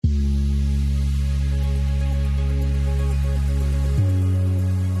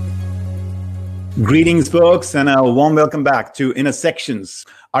Greetings, folks, and a warm welcome back to Intersections.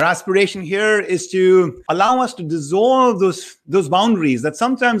 Our aspiration here is to allow us to dissolve those boundaries that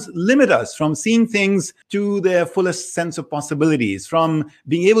sometimes limit us from seeing things to their fullest sense of possibilities, from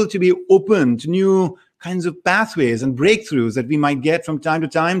being able to be open to new kinds of pathways and breakthroughs that we might get from time to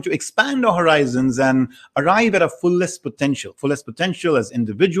time to expand our horizons and arrive at our fullest potential as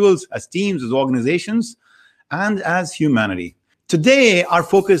individuals, as teams, as organizations, and as humanity. Today, our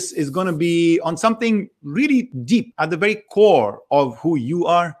focus is going to be on something really deep at the very core of who you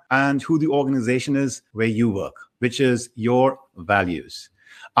are and who the organization is where you work, which is your values.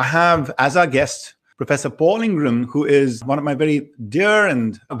 I have as our guest, Professor Paul Ingram, who is one of my very dear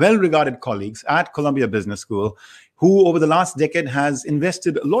and well-regarded colleagues at Columbia Business School, who over the last decade has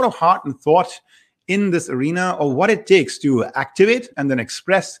invested a lot of heart and thought in this arena of what it takes to activate and then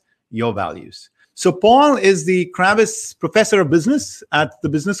express your values. So Paul is the Kravis Professor of Business at the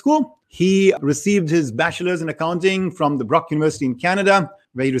Business School. He received his bachelor's in accounting from the Brock University in Canada,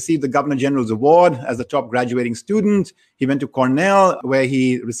 where he received the Governor General's Award as the top graduating student. He went to Cornell, where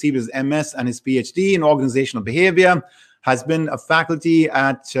he received his MS and his PhD in organizational behavior, has been a faculty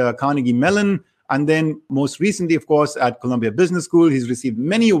at Carnegie Mellon, and then most recently, of course, at Columbia Business School. He's received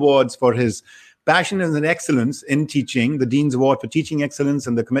many awards for his passion and excellence in teaching, the Dean's Award for Teaching Excellence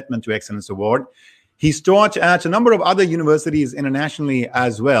and the Commitment to Excellence Award. He's taught at a number of other universities internationally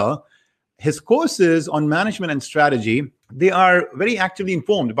as well. His courses on management and strategy, they are very actively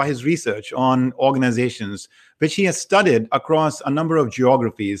informed by his research on organizations, which he has studied across a number of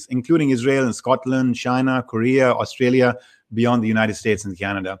geographies, including Israel and Scotland, China, Korea, Australia, beyond the United States and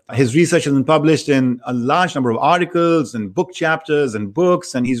Canada. His research has been published in a large number of articles and book chapters and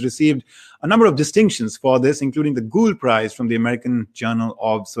books, and he's received a number of distinctions for this, including the Gould Prize from the American Journal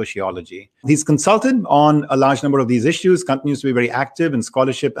of Sociology. He's consulted on a large number of these issues, continues to be very active in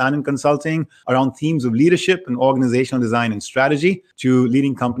scholarship and in consulting around themes of leadership and organizational design and strategy to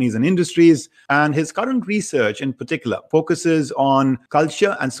leading companies and industries. And his current research in particular focuses on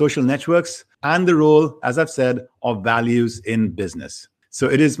culture and social networks and the role, as I've said, of values in business. So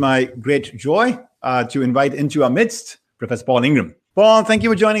it is my great joy to invite into our midst Professor Paul Ingram. Paul, thank you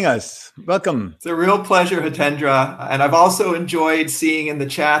for joining us. Welcome. It's a real pleasure, Hitendra. And I've also enjoyed seeing in the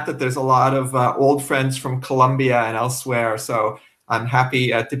chat that there's a lot of old friends from Columbia and elsewhere. So I'm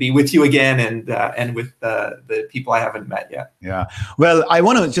happy to be with you again and with the people I haven't met yet. Yeah. Well, I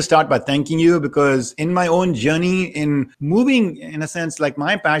want to just start by thanking you because in my own journey in moving, in a sense, like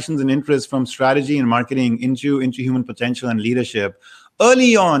my passions and interests from strategy and marketing into human potential and leadership,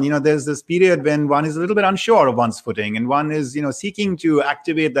 early on, there's this period when one is a little bit unsure of one's footing and one is, seeking to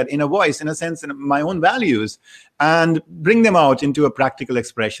activate that inner voice, in a sense, in my own values and bring them out into a practical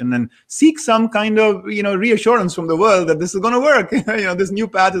expression and seek some kind of, reassurance from the world that this is going to work. This new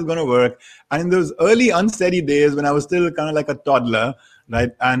path is going to work. And in those early unsteady days when I was still kind of like a toddler,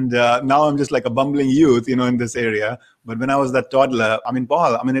 right? And now I'm just like a bumbling youth, in this area. But when I was that toddler,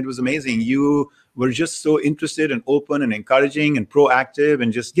 Paul, it was amazing. You were just so interested and open and encouraging and proactive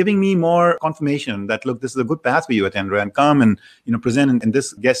and just giving me more confirmation that, look, this is a good path for you, Hitendra, and come and, present in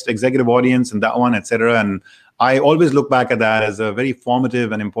this guest executive audience and that one, etc. And I always look back at that as a very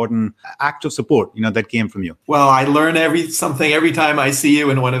formative and important act of support, that came from you. Well, I learn something every time I see you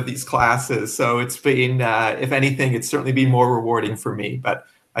in one of these classes. So it's been, if anything, it's certainly been more rewarding for me. But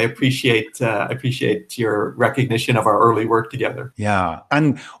I appreciate your recognition of our early work together. Yeah.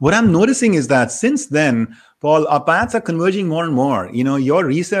 And what I'm noticing is that since then, Paul, our paths are converging more and more. Your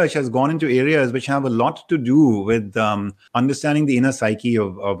research has gone into areas which have a lot to do with understanding the inner psyche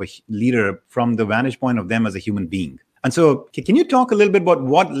of a leader from the vantage point of them as a human being. And so can you talk a little bit about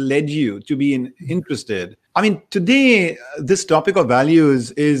what led you to be interested? Today, this topic of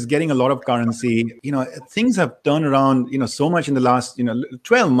values is getting a lot of currency. Things have turned around, so much in the last,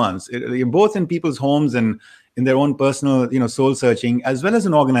 12 months, both in people's homes and in their own personal, soul searching, as well as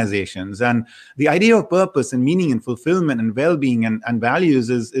in organizations. And the idea of purpose and meaning and fulfillment and well-being and values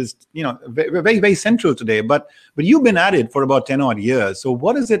is very, very central today. But you've been at it for about 10 odd years. So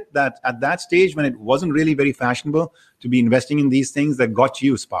what is it that at that stage when it wasn't really very fashionable to be investing in these things that got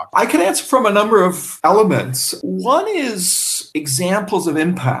you sparked? I can answer from a number of elements. One is examples of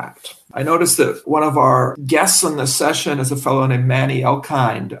impact. I noticed that one of our guests on this session is a fellow named Manny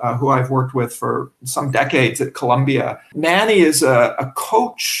Elkind, who I've worked with for some decades at Columbia. Manny is a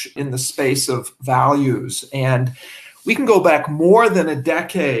coach in the space of values, and we can go back more than a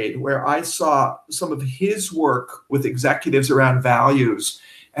decade where I saw some of his work with executives around values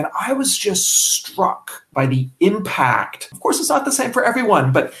And I was just struck by the impact. Of course, it's not the same for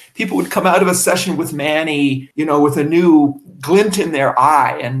everyone, but people would come out of a session with Manny, with a new glint in their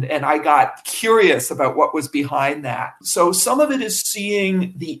eye. And I got curious about what was behind that. So some of it is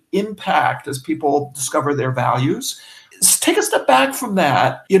seeing the impact as people discover their values. Take a step back from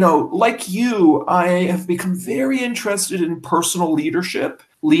that. Like you, I have become very interested in personal leadership.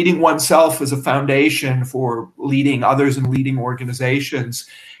 Leading oneself as a foundation for leading others and leading organizations.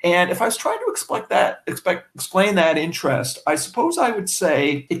 And if I was trying to explain that interest, I suppose I would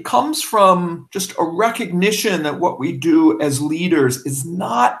say it comes from just a recognition that what we do as leaders is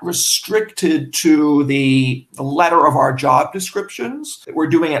not restricted to the letter of our job descriptions, that we're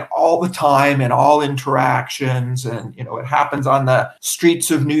doing it all the time in all interactions. And, it happens on the streets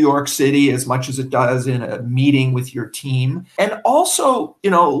of New York City as much as it does in a meeting with your team. And also,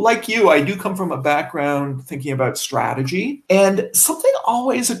 like you, I do come from a background thinking about strategy, and something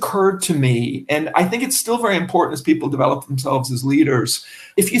always occurred to me, and I think it's still very important as people develop themselves as leaders.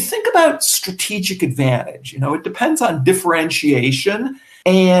 If you think about strategic advantage, it depends on differentiation.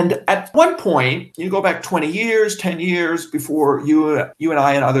 And at one point, you go back 20 years, 10 years before you and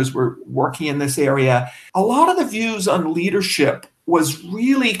I and others were working in this area, a lot of the views on leadership was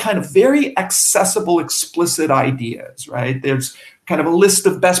really kind of very accessible, explicit ideas, right? There's kind of a list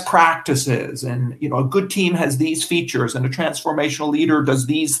of best practices, and a good team has these features, and a transformational leader does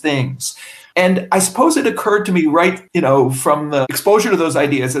these things. And I suppose it occurred to me right, from the exposure to those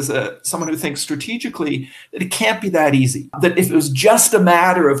ideas as someone who thinks strategically, that it can't be that easy. That if it was just a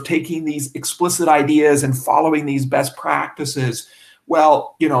matter of taking these explicit ideas and following these best practices,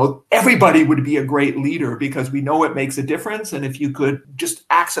 well, everybody would be a great leader because we know it makes a difference. And if you could just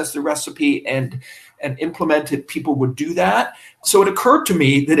access the recipe and implement it, people would do that. So it occurred to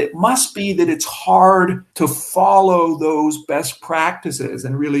me that it must be that it's hard to follow those best practices.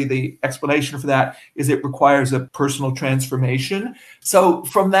 And really the explanation for that is it requires a personal transformation. So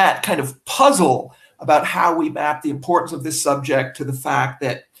from that kind of puzzle about how we map the importance of this subject to the fact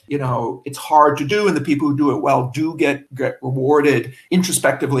that it's hard to do, and the people who do it well do get rewarded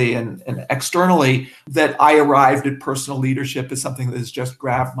introspectively and externally, that I arrived at personal leadership as something that has just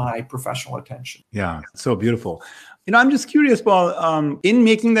grabbed my professional attention. Yeah, so beautiful. I'm just curious, Paul, in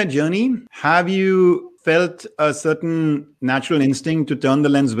making that journey, have you felt a certain natural instinct to turn the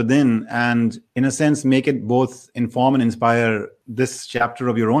lens within and, in a sense, make it both inform and inspire this chapter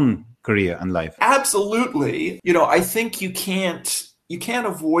of your own career and life? Absolutely. I think you can't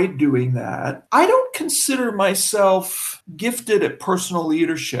avoid doing that. I don't consider myself gifted at personal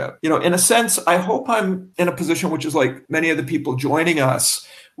leadership. In a sense, I hope I'm in a position which is like many of the people joining us,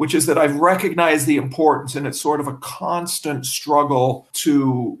 which is that I've recognized the importance, and it's sort of a constant struggle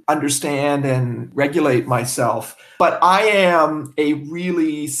to understand and regulate myself. But I am a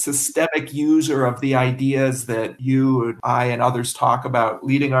really systemic user of the ideas that you and I and others talk about: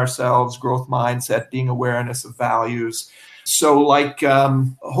 leading ourselves, growth mindset, being awareness of values. So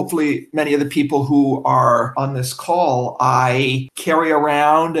hopefully many of the people who are on this call, I carry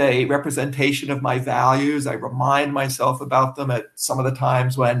around a representation of my values. I remind myself about them at some of the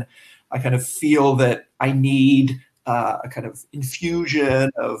times when I kind of feel that I need a kind of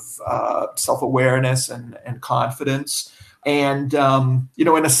infusion of self-awareness and confidence. And,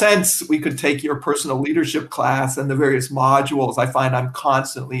 in a sense, we could take your personal leadership class and the various modules. I find I'm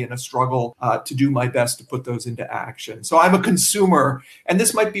constantly in a struggle to do my best to put those into action. So I'm a consumer, and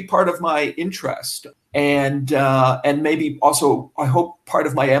this might be part of my interest. And maybe also, I hope, part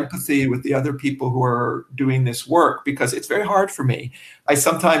of my empathy with the other people who are doing this work, because it's very hard for me. I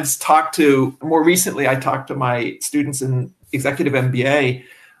sometimes more recently, I talked to my students in executive MBA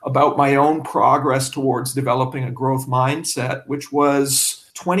about my own progress towards developing a growth mindset, which was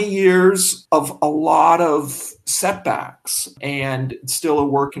 20 years of a lot of setbacks, and it's still a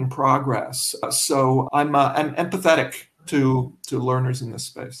work in progress. So I'm empathetic to learners in this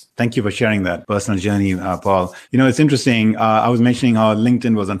space. Thank you for sharing that personal journey, Paul. It's interesting. I was mentioning how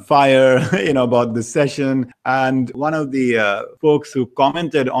LinkedIn was on fire, about this session. And one of the folks who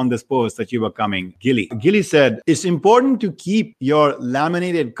commented on this post that you were coming, Gilly said, "It's important to keep your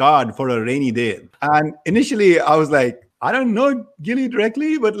laminated card for a rainy day." And initially I was like, I don't know Gilly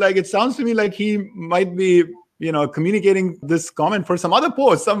directly, but it sounds to me like he might be communicating this comment for some other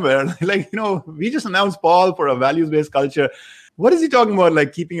post somewhere. We just announced Paul for a values-based culture. what is he talking about?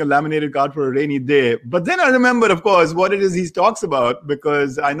 Like keeping a laminated card for a rainy day. But then I remembered, of course, what it is he talks about,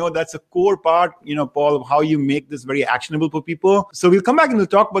 because I know that's a core part, Paul, of how you make this very actionable for people. So we'll come back and we'll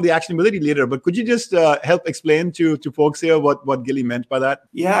talk about the actionability later. But could you just help explain to folks here what Gilly meant by that?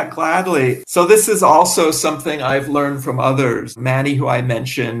 Yeah, gladly. So this is also something I've learned from others. Manny, who I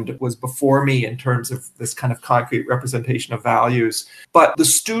mentioned, was before me in terms of this kind of concrete representation of values. But the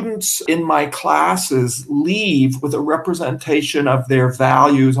students in my classes leave with a representation of their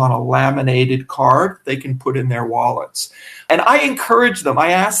values on a laminated card they can put in their wallets. And I encourage them,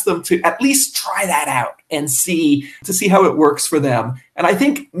 I ask them to at least try that out and see how it works for them. And I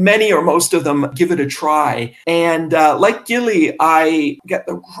think many or most of them give it a try. And like Gilly, I get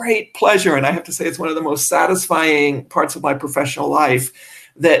the great pleasure, and I have to say it's one of the most satisfying parts of my professional life,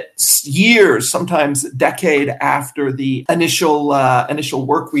 that years, sometimes a decade after the initial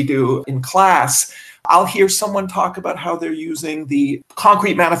work we do in class, I'll hear someone talk about how they're using the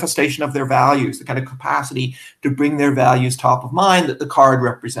concrete manifestation of their values, the kind of capacity to bring their values top of mind that the card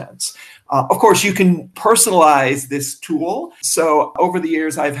represents. Of course, you can personalize this tool. So over the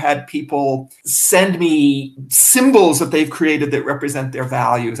years, I've had people send me symbols that they've created that represent their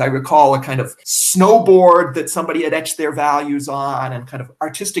values. I recall a kind of snowboard that somebody had etched their values on, and kind of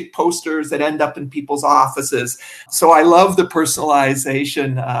artistic posters that end up in people's offices. So I love the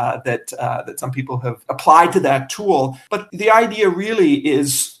personalization that some people have applied to that tool. But the idea really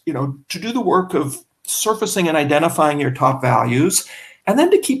is, to do the work of surfacing and identifying your top values, and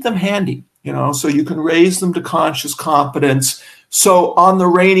then to keep them handy, so you can raise them to conscious competence. So on the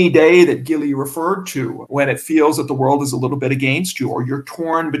rainy day that Gilly referred to, when it feels that the world is a little bit against you, or you're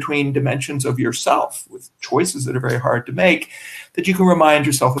torn between dimensions of yourself with choices that are very hard to make, that you can remind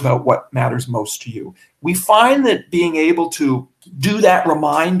yourself about what matters most to you. We find that being able to do that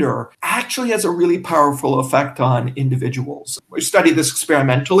reminder actually has a really powerful effect on individuals. We study this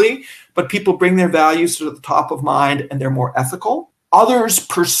experimentally, but people bring their values to the top of mind and they're more ethical. Others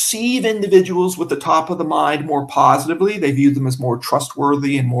perceive individuals with the top of the mind more positively. They view them as more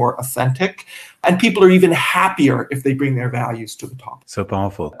trustworthy and more authentic. And people are even happier if they bring their values to the top. So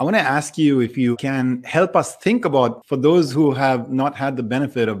powerful. I want to ask you if you can help us think about, for those who have not had the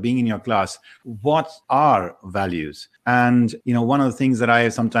benefit of being in your class, what are values? And, one of the things that I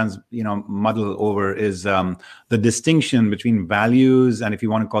sometimes, muddle over is the distinction between values and, if you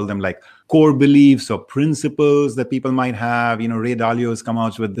want to call them like core beliefs or principles that people might have. Ray Dalio has come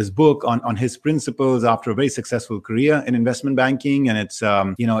out with this book on his principles after a very successful career in investment banking. And it's,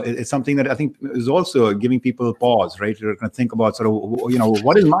 it's something that I think is also giving people pause, right? You're going to think about sort of,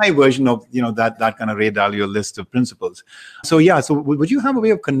 what is my version of, that kind of Ray Dalio list of principles. So, so would you have a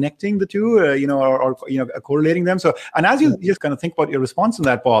way of connecting the two, or correlating them? So, and as you just kind of think about your response to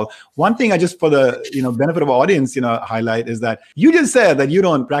that, Paul, one thing I just, for the, benefit of our audience, highlight is that you just said that you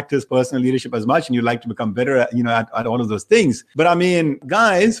don't practice personal leadership as much and you like to become better at all of those things. But I mean,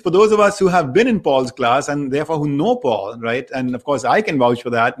 guys, for those of us who have been in Paul's class and therefore who know Paul, right? And of course, I can vouch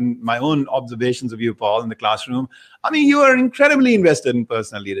for that in my own observations of you, Paul, in the classroom. I mean, you are incredibly invested in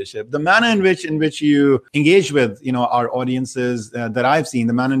personal leadership. The manner in which you engage with, our audiences that I've seen,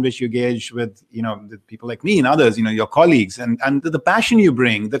 the manner in which you engage with, the people like me and others, your colleagues, and the passion you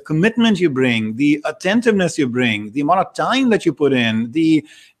bring, the commitment you bring, the attentiveness you bring, the amount of time that you put in, the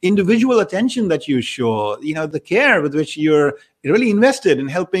individual attention that you show, the care with which you're really invested in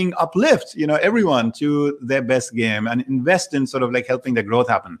helping uplift, everyone to their best game and invest in sort of like helping their growth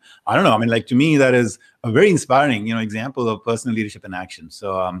happen. I don't know. I mean, like, to me, that is a very inspiring, example of personal leadership in action.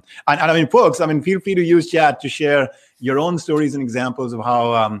 So, and I mean, folks, feel free to use chat to share your own stories and examples of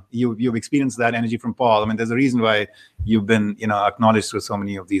how you've experienced that energy from Paul. I mean, there's a reason why you've been, acknowledged through so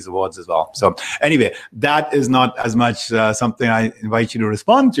many of these awards as well. So anyway, that is not as much something I invite you to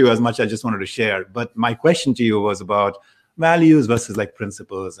respond to as much I just wanted to share. But my question to you was about values versus like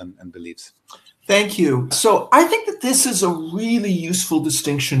principles and beliefs. Thank you. So I think that this is a really useful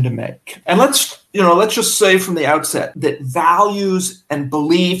distinction to make. And let's just say from the outset that values and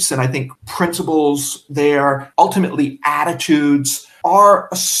beliefs, and I think principles, they're ultimately attitudes, are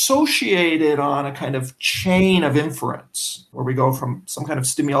associated on a kind of chain of inference, where we go from some kind of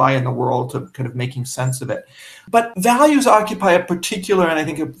stimuli in the world to kind of making sense of it. But values occupy a particular, and I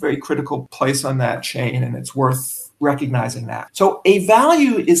think a very critical place on that chain, and it's worth recognizing that. So a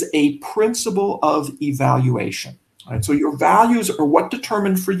value is a principle of evaluation. Right? So your values are what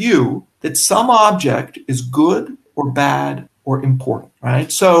determine for you that some object is good or bad or important.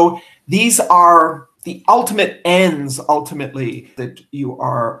 Right? So these are the ultimate ends ultimately that you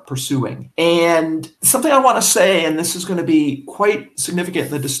are pursuing. And something I want to say, and this is going to be quite significant,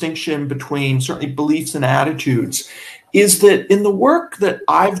 the distinction between certainly beliefs and attitudes, is that in the work that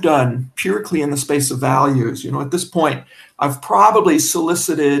I've done purely in the space of values, at this point, I've probably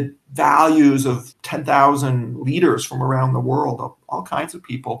solicited values of 10,000 leaders from around the world, all kinds of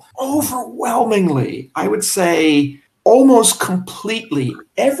people. Overwhelmingly, I would say almost completely,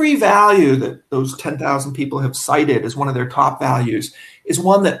 every value that those 10,000 people have cited as one of their top values is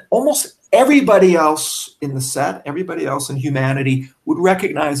one that almost everybody else in the set, everybody else in humanity would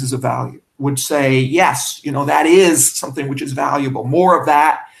recognize as a value, would say, yes, that is something which is valuable. More of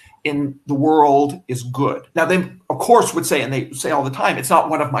that in the world is good. Now, they, of course, would say, and they say all the time, it's not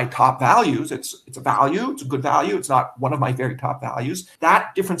one of my top values. It's a value. It's a good value. It's not one of my very top values.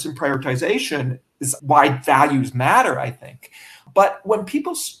 That difference in prioritization is why values matter, I think. But when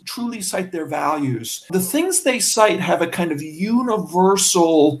people truly cite their values, the things they cite have a kind of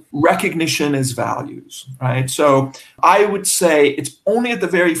universal recognition as values, right? So I would say it's only at the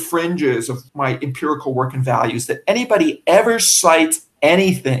very fringes of my empirical work in values that anybody ever cites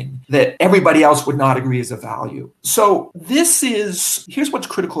anything that everybody else would not agree is a value. So here's what's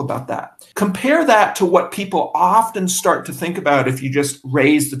critical about that. Compare that to what people often start to think about if you just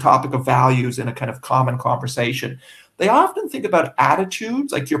raise the topic of values in a kind of common conversation. They often think about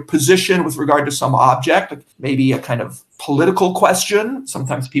attitudes, like your position with regard to some object, like maybe a kind of political question.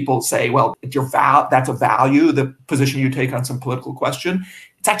 Sometimes people say, well, that's a value, the position you take on some political question.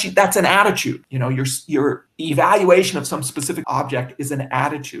 That's an attitude. Your evaluation of some specific object is an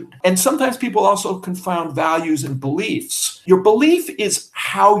attitude. And sometimes people also confound values and beliefs. Your belief is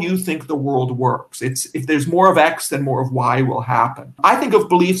how you think the world works. It's if there's more of X, then more of Y will happen. I think of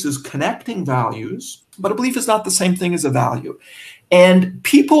beliefs as connecting values, but a belief is not the same thing as a value. And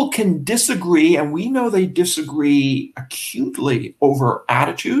people can disagree, and we know they disagree acutely over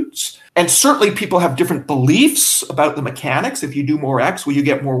attitudes. And certainly people have different beliefs about the mechanics. If you do more X, will you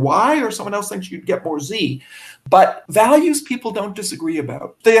get more Y? Or someone else thinks you'd get more Z. But values people don't disagree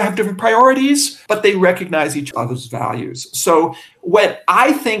about. They have different priorities, but they recognize each other's values. So when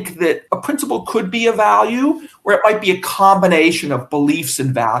I think that a principle could be a value, where it might be a combination of beliefs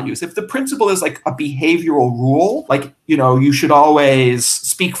and values. If the principle is like a behavioral rule, like, you should always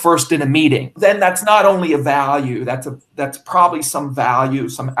speak first in a meeting, then that's not only a value, that's probably some value,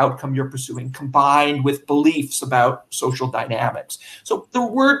 some outcome you're pursuing combined with beliefs about social dynamics. So the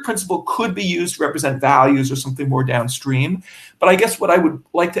word principle could be used to represent values or something more downstream. But I guess what I would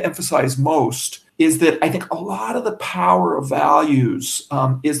like to emphasize most is that I think a lot of the power of values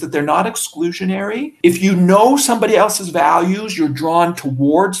is that they're not exclusionary. If you know somebody else's values, you're drawn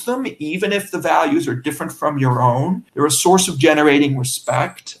towards them, even if the values are different from your own. They're a source of generating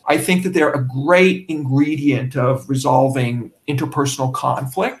respect. I think that they're a great ingredient of resolving interpersonal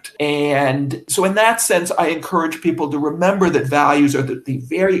conflict. And so in that sense, I encourage people to remember that values are the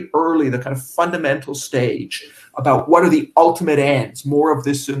very early, the kind of fundamental stage about what are the ultimate ends. More of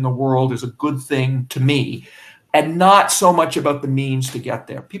this in the world is a good thing to me, and not so much about the means to get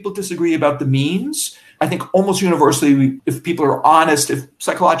there. People disagree about the means. I think almost universally, if people are honest, if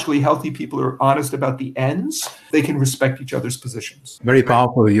psychologically healthy people are honest about the ends, they can respect each other's positions. Very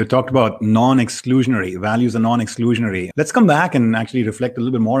powerful. You talked about non-exclusionary. Values are non-exclusionary. Let's come back and actually reflect a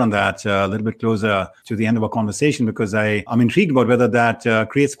little bit more on that a little bit closer to the end of our conversation, because I'm intrigued about whether that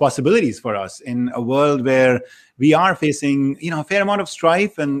creates possibilities for us in a world where we are facing, a fair amount of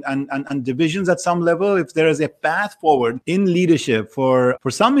strife and divisions at some level. If there is a path forward in leadership for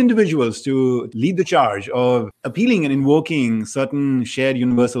some individuals to lead the charge of appealing and invoking certain shared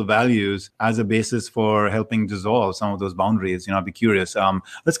universal values as a basis for helping dissolve some of those boundaries, I'd be curious.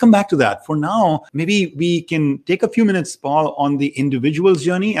 Let's come back to that. For now, maybe we can take a few minutes, Paul, on the individual's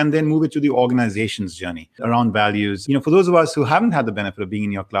journey and then move it to the organization's journey around values. For those of us who haven't had the benefit of being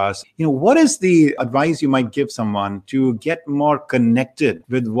in your class, what is the advice you might give someone to get more connected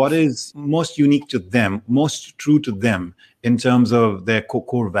with what is most unique to them, most true to them in terms of their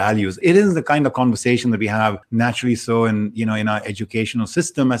core values? It is the kind of conversation that we have naturally so in our educational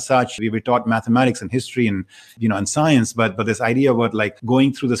system as such. We were taught mathematics and history and science, but this idea about like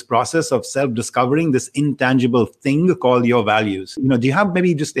going through this process of self-discovering this intangible thing called your values. Do you have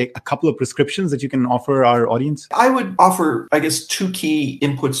maybe just a couple of prescriptions that you can offer our audience? I would offer, I guess, two key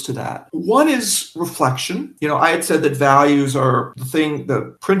inputs to that. One is reflection. I had said that values are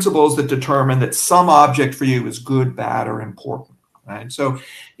the principles that determine that some object for you is good, bad, or important. Right? So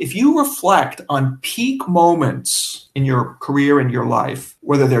if you reflect on peak moments in your career and your life,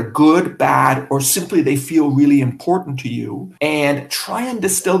 whether they're good, bad, or simply they feel really important to you, and try and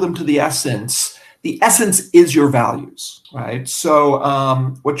distill them to the essence, the essence is your values, right? So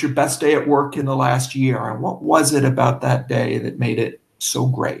what's your best day at work in the last year? And what was it about that day that made it so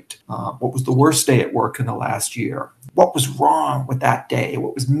great? What was the worst day at work in the last year? What was wrong with that day?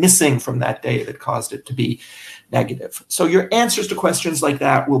 What was missing from that day that caused it to be negative? So your answers to questions like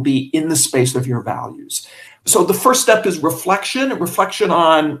that will be in the space of your values. So the first step is reflection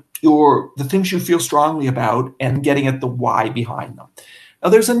on the things you feel strongly about and getting at the why behind them. Now,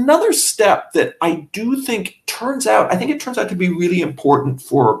 there's another step that I think it turns out to be really important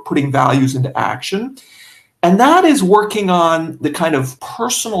for putting values into action. And that is working on the kind of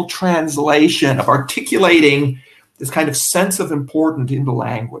personal translation of articulating this kind of sense of importance into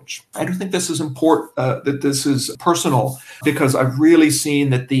language. I do think this is important, that this is personal, because I've really seen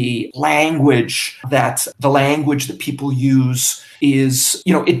that the language that people use is,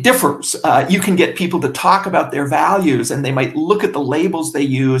 it differs. You can get people to talk about their values and they might look at the labels they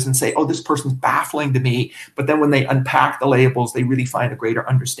use and say, oh, this person's baffling to me. But then when they unpack the labels, they really find a greater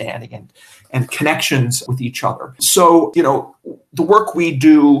understanding and connections with each other. So, the work we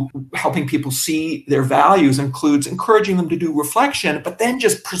do helping people see their values includes encouraging them to do reflection, but then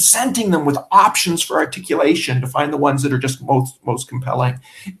just presenting them with options for articulation to find the ones that are just most compelling.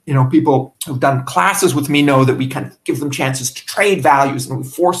 People who've done classes with me know that we kind of give them chances to trade values and we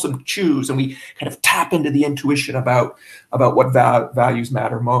force them to choose and we kind of tap into the intuition about what values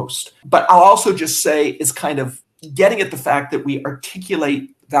matter most. But I'll also just say is kind of getting at the fact that we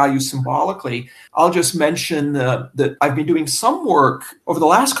articulate values symbolically. I'll just mention that I've been doing some work over the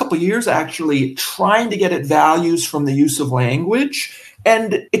last couple of years, actually trying to get at values from the use of language.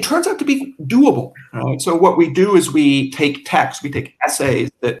 And it turns out to be doable. Right? So what we do is we take text, we take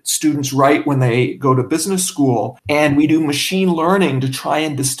essays that students write when they go to business school, and we do machine learning to try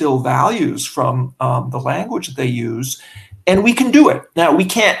and distill values from the language that they use. And we can do it. Now, we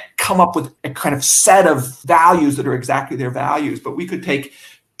can't come up with a kind of set of values that are exactly their values, but we could take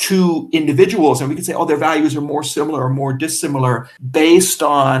two individuals and we could say, oh, their values are more similar or more dissimilar based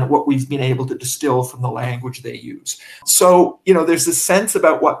on what we've been able to distill from the language they use. So, there's this sense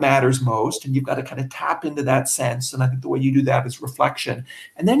about what matters most, and you've got to kind of tap into that sense. And I think the way you do that is reflection.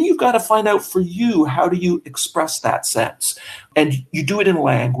 And then you've got to find out for you, how do you express that sense? And you do it in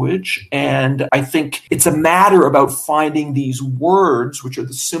language. And I think it's a matter about finding these words, which are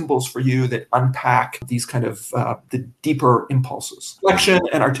the symbols for you that unpack these kind of the deeper impulses, reflection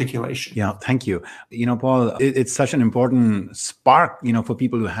and articulation. Yeah, thank you. Paul, it's such an important spark, for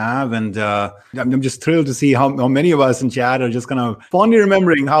people to have. And I'm just thrilled to see how many of us in chat are just kind of fondly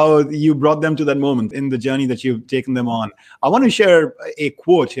remembering how you brought them to that moment in the journey that you've taken them on. I want to share a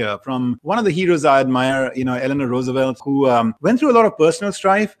quote here from one of the heroes I admire, Eleanor Roosevelt, who went through a lot of personal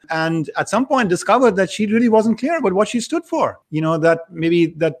strife and at some point discovered that she really wasn't clear about what she stood for. That maybe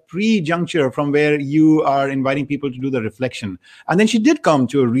that pre-juncture from where you are inviting people to do the reflection. And then she did come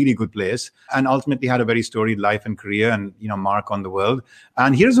to a really good place and ultimately had a very storied life and career and, mark on the world.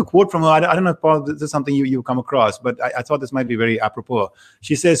 And here's a quote from her. I don't know, Paul, this is something you've come across, but I thought this might be very apropos.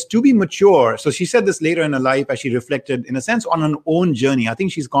 She says, to be mature. So she said this later in her life as she reflected, in a sense, on her own journey. I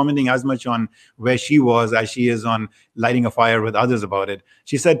think she's commenting as much on where she was as she is on lighting a fire with others about it.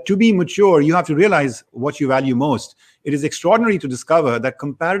 She said, to be mature, you have to realize what you value most. It is extraordinary to discover that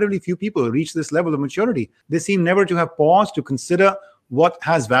comparatively few people reach this level of maturity. They seem never to have paused to consider what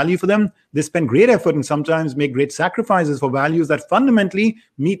has value for them. They spend great effort and sometimes make great sacrifices for values that fundamentally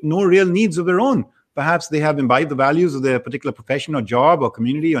meet no real needs of their own. Perhaps they have imbibed the values of their particular profession or job or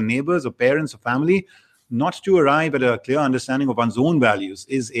community or neighbors or parents or family. Not to arrive at a clear understanding of one's own values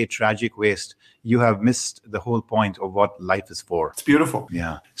is a tragic waste. You have missed the whole point of what life is for. It's beautiful.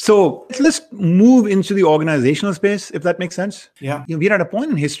 Yeah. So let's move into the organizational space, if that makes sense. Yeah. We're at a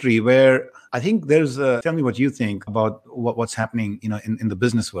point in history where I think there's tell me what you think about what's happening, in the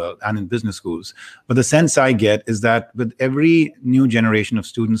business world and in business schools. But the sense I get is that with every new generation of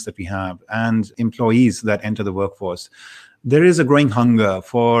students that we have and employees that enter the workforce, there is a growing hunger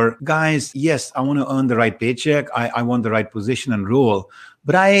for, guys, yes, I want to earn the right paycheck. I want the right position and role.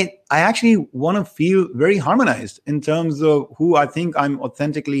 But I actually want to feel very harmonized in terms of who I think I'm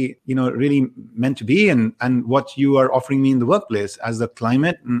authentically, really meant to be and what you are offering me in the workplace as a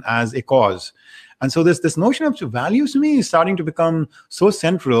climate and as a cause. And so this notion of values to me is starting to become so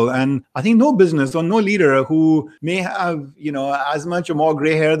central. And I think no business or no leader who may have, as much or more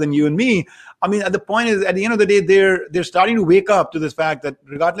gray hair than you and me, I mean, at the end of the day, they're starting to wake up to this fact that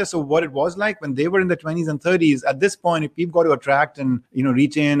regardless of what it was like when they were in their 20s and 30s, at this point, if we've got to attract and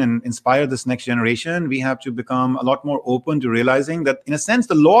reach in and inspire this next generation, we have to become a lot more open to realizing that, in a sense,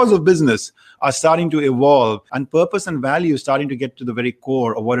 the laws of business are starting to evolve, and purpose and value is starting to get to the very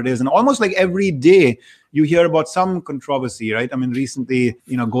core of what it is. And almost like every day, you hear about some controversy, right? I mean, recently,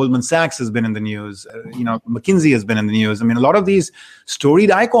 Goldman Sachs has been in the news. McKinsey has been in the news. I mean, a lot of these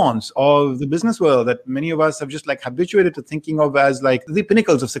storied icons of the business world that many of us have just like habituated to thinking of as like the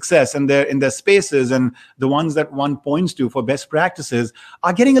pinnacles of success, and they're in their spaces, and the ones that one points to for best practices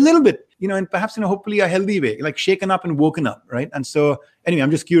are getting a little bit, and perhaps in hopefully a healthy way, like shaken up and woken up, right? And so anyway,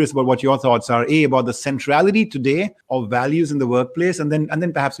 I'm just curious about what your thoughts are, about the centrality today of values in the workplace, and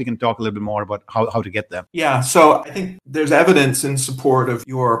then perhaps we can talk a little bit more about how to get there. Yeah, so I think there's evidence in support of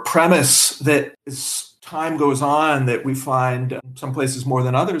your premise that as time goes on, that we find some places more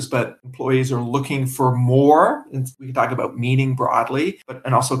than others, but employees are looking for more. And we can talk about meaning broadly,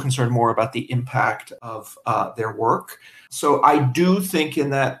 and also concerned more about the impact of their work. So I do think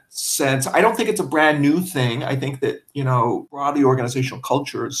in that sense, I don't think it's a brand new thing. I think that, broadly organizational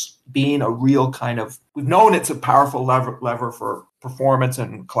cultures being a real kind of, we've known it's a powerful lever for performance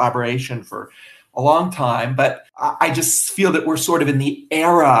and collaboration for a long time, but I just feel that we're sort of in the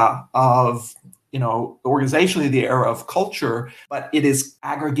era of, organizationally the era of culture, but it is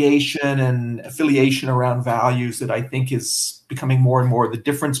aggregation and affiliation around values that I think is becoming more and more the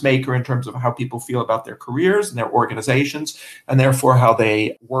difference maker in terms of how people feel about their careers and their organizations, and therefore how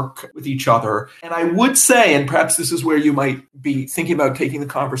they work with each other. And I would say, and perhaps this is where you might be thinking about taking the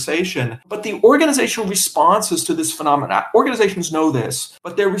conversation, but the organizational responses to this phenomenon, organizations know this,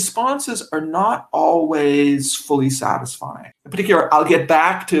 but their responses are not always fully satisfying. In particular, I'll get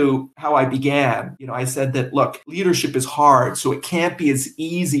back to how I began. I said that, look, leadership is hard, so it can't be as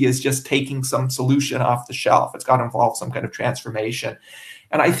easy as just taking some solution off the shelf. It's got to involve some kind of transformation.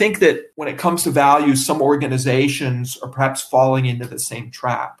 And I think that when it comes to values, some organizations are perhaps falling into the same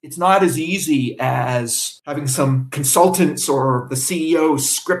trap. It's not as easy as having some consultants or the CEO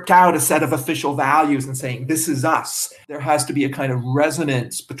script out a set of official values and saying, this is us. There has to be a kind of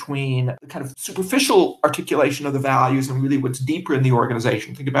resonance between the kind of superficial articulation of the values and really what's deeper in the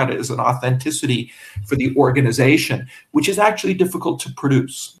organization. Think about it as an authenticity for the organization, which is actually difficult to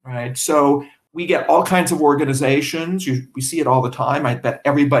produce, right? So we get all kinds of organizations. We see it all the time. I bet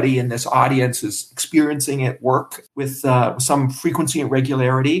everybody in this audience is experiencing it work with some frequency and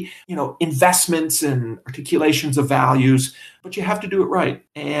regularity, investments and articulations of values, but you have to do it right.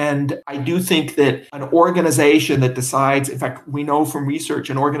 And I do think that an organization that decides, in fact, we know from research,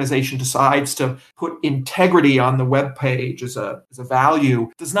 an organization decides to put integrity on the web page as a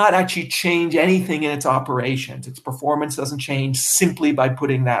value, does not actually change anything in its operations. Its performance doesn't change simply by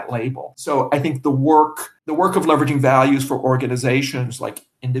putting that label. So I think the work of leveraging values for organizations like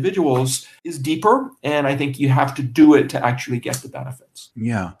individuals is deeper, and I think you have to do it to actually get the benefits.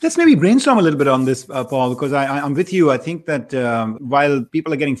 Yeah. Let's maybe brainstorm a little bit on this, Paul, because I'm with you. I think that while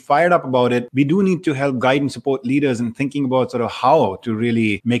people are getting fired up about it, we do need to help guide and support leaders in thinking about sort of how to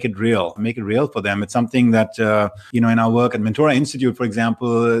really make it real for them. It's something that, in our work at Mentora Institute, for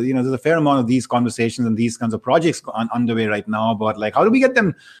example, there's a fair amount of these conversations and these kinds of projects underway right now about like, how do we get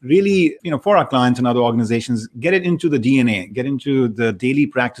them really, for our clients and other organizations, get it into the DNA, get into the daily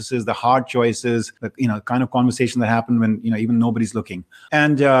practices, the hard choices, the kind of conversation that happen when even nobody's looking.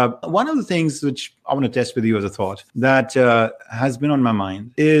 And one of the things which I want to test with you as a thought that has been on my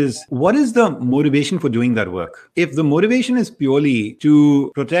mind is, what is the motivation for doing that work? If the motivation is purely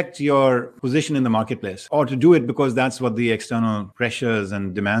to protect your position in the marketplace, or to do it because that's what the external pressures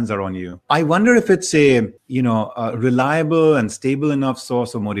and demands are on you, I wonder if it's a reliable and stable enough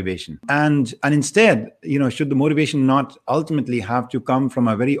source of motivation. And instead, should the motivation not ultimately have to come from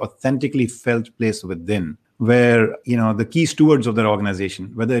a very authentically felt place within, where, the key stewards of that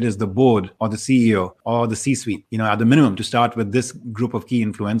organization, whether it is the board or the CEO or the C-suite, at the minimum to start with this group of key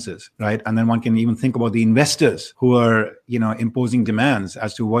influencers, right? And then one can even think about the investors who are, imposing demands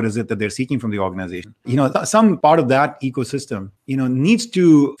as to what is it that they're seeking from the organization. Some part of that ecosystem, needs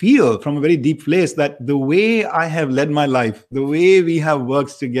to feel from a very deep place that the way I have led my life, the way we have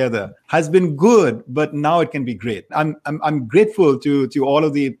worked together has been good, but now it can be great. I'm grateful to all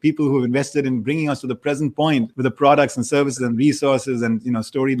of the people who have invested in bringing us to the present point with the products and services and resources and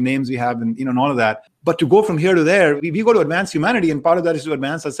storied names we have and all of that. But to go from here to there, we got to advance humanity, and part of that is to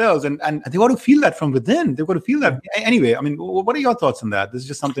advance ourselves. And they got to feel that from within. They've got to feel that. Anyway, what are your thoughts on that? This is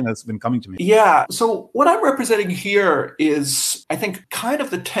just something that's been coming to me. Yeah. So what I'm representing here is, I think, kind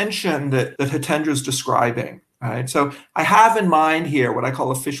of the tension that Hitendra is describing. Right. So I have in mind here what I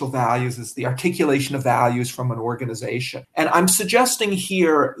call official values is the articulation of values from an organization. And I'm suggesting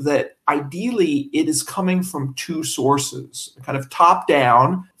here that ideally it is coming from two sources, kind of top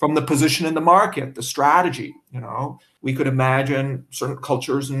down from the position in the market, the strategy. We could imagine certain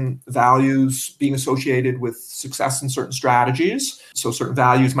cultures and values being associated with success in certain strategies. So certain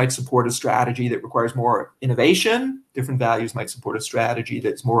values might support a strategy that requires more innovation. Different values might support a strategy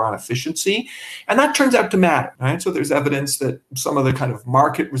that's more on efficiency. And that turns out to matter, right? So there's evidence that some of the kind of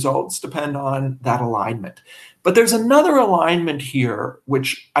market results depend on that alignment. But there's another alignment here,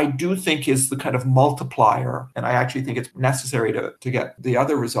 which I do think is the kind of multiplier, and I actually think it's necessary to get the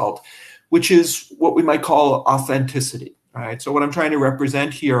other result, which is what we might call authenticity. Right? So what I'm trying to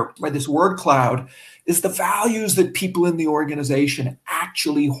represent here by this word cloud is the values that people in the organization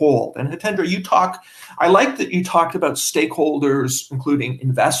actually hold. And Hitendra, I like that you talked about stakeholders, including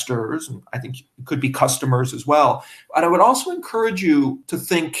investors, and I think it could be customers as well. And I would also encourage you to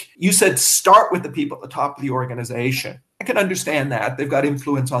think, you said start with the people at the top of the organization. I can understand that. They've got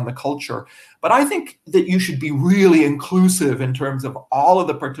influence on the culture. But I think that you should be really inclusive in terms of all of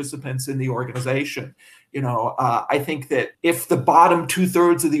the participants in the organization. I think that if the bottom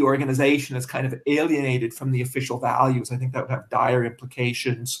 2/3 of the organization is kind of alienated from the official values, I think that would have dire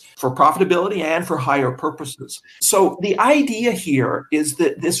implications for profitability and for higher purposes. So the idea here is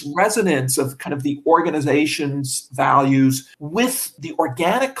that this resonance of kind of the organization's values with the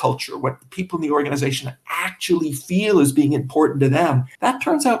organic culture, what the people in the organization actually feel is being important to them, that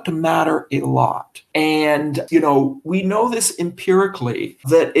turns out to matter a lot. And, we know this empirically,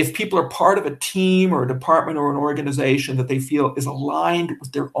 that if people are part of a team or a department or an organization that they feel is aligned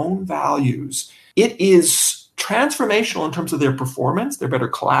with their own values, it is transformational in terms of their performance. They're better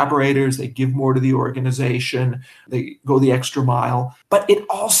collaborators. They give more to the organization. They go the extra mile. But it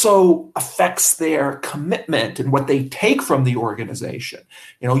also affects their commitment and what they take from the organization.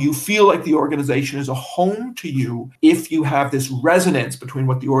 You feel like the organization is a home to you if you have this resonance between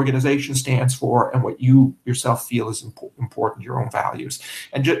what the organization stands for and what you yourself feel is important, your own values.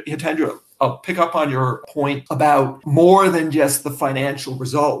 And Hitendra, I'll pick up on your point about more than just the financial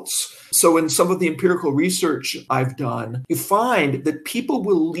results. So in some of the empirical research I've done, you find that people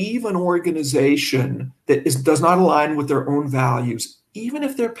will leave an organization that does not align with their own values, even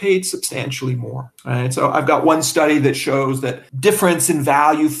if they're paid substantially more. Right? So I've got one study that shows that difference in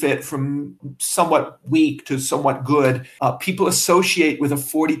value fit from somewhat weak to somewhat good, people associate with a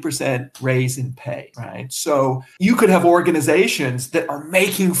 40% raise in pay. Right? So you could have organizations that are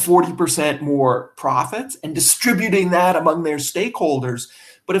making 40% more profits and distributing that among their stakeholders.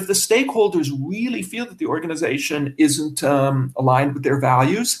 But if the stakeholders really feel that the organization isn't aligned with their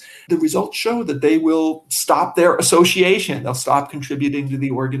values, the results show that they will stop their association. They'll stop contributing to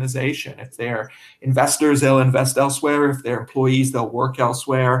the organization. If they're investors, they'll invest elsewhere. If they're employees, they'll work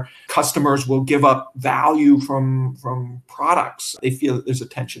elsewhere. Customers will give up value from products. They feel that there's a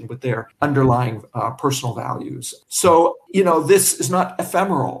tension with their underlying personal values. So, this is not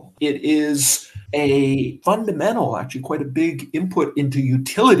ephemeral. It is a fundamental, actually quite a big input into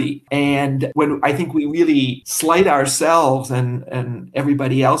utility. And when I think we really slight ourselves and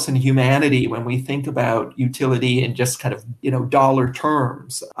everybody else in humanity when we think about utility in just kind of, dollar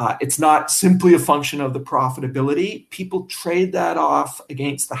terms, it's not simply a function of the profitability. People trade that off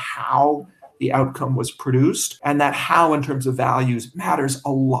against the how the outcome was produced, and that how in terms of values matters a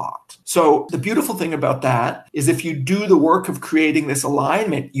lot. So the beautiful thing about that is if you do the work of creating this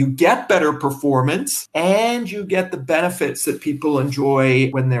alignment, you get better performance and you get the benefits that people enjoy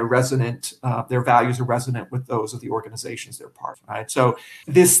when they're resonant, their values are resonant with those of the organizations they're part of, right? So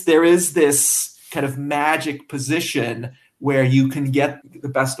there is this kind of magic position where you can get the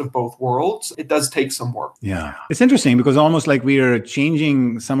best of both worlds. It does take some work. Yeah. It's interesting because almost like we are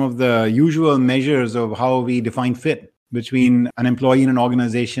changing some of the usual measures of how we define fit between an employee in an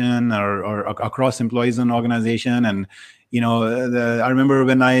organization or across employees in an organization. And I remember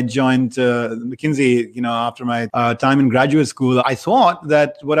when I joined McKinsey, after my time in graduate school, I thought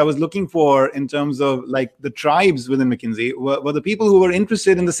that what I was looking for in terms of like the tribes within McKinsey were the people who were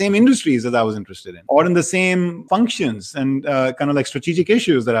interested in the same industries that I was interested in, or in the same functions and kind of like strategic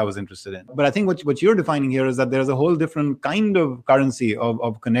issues that I was interested in. But I think what you're defining here is that there's a whole different kind of currency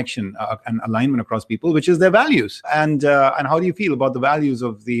of connection and alignment across people, which is their values. And how do you feel about the values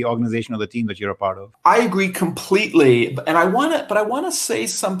of the organization or the team that you're a part of? I agree completely. And I want to say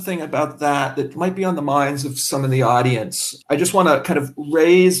something about that might be on the minds of some in the audience. I just want to kind of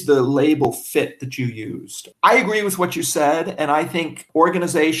raise the label fit that you used. I agree with what you said, and I think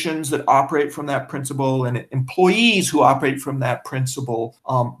organizations that operate from that principle and employees who operate from that principle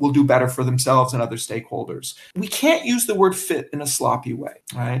will do better for themselves and other stakeholders. We can't use the word fit in a sloppy way,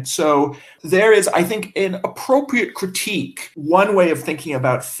 right? So there is, I think, an appropriate critique, one way of thinking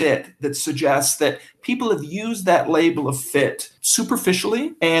about fit that suggests that people have used that label of fit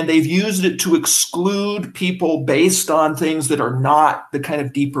superficially, and they've used it to exclude people based on things that are not the kind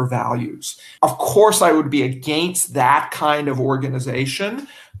of deeper values. Of course, I would be against that kind of organization.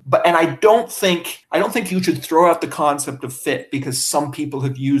 And I don't think you should throw out the concept of fit because some people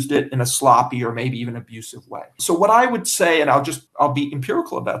have used it in a sloppy or maybe even abusive way. So what I would say, and I'll be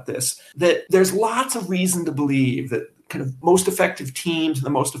empirical about this, that there's lots of reason to believe that kind of most effective teams and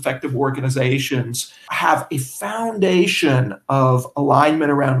the most effective organizations have a foundation of alignment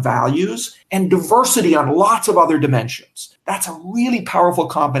around values and diversity on lots of other dimensions. That's a really powerful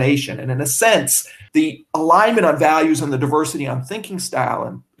combination. And in a sense, the alignment on values and the diversity on thinking style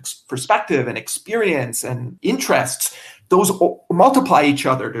and perspective and experience and interests, those multiply each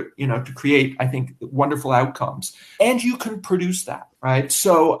other to create, I think, wonderful outcomes. And you can produce that, right?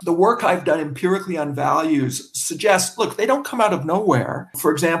 So the work I've done empirically on values suggests, look, they don't come out of nowhere.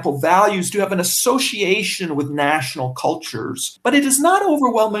 For example, values do have an association with national cultures, but it is not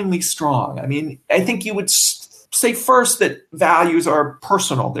overwhelmingly strong. I mean, I think you would say first that values are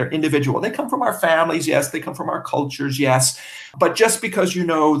personal, they're individual. They come from our families, yes, they come from our cultures, yes. But just because you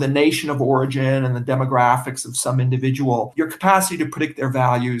know the nation of origin and the demographics of some individual, your capacity to predict their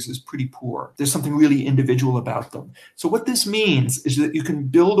values is pretty poor. There's something really individual about them. So what this means is that you can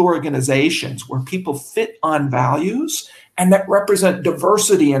build organizations where people fit on values and that represent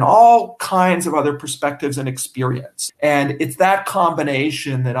diversity in all kinds of other perspectives and experience. And it's that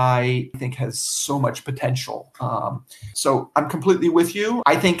combination that I think has so much potential. So I'm completely with you.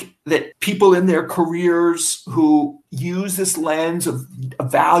 I think that people in their careers who use this lens of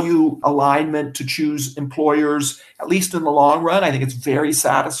value alignment to choose employers, at least in the long run, I think it's very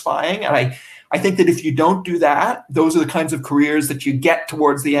satisfying. And I think that if you don't do that, those are the kinds of careers that you get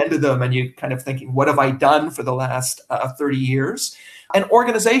towards the end of them and you kind of thinking, what have I done for the last 30 years? And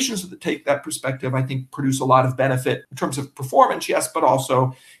organizations that take that perspective, I think, produce a lot of benefit in terms of performance, yes, but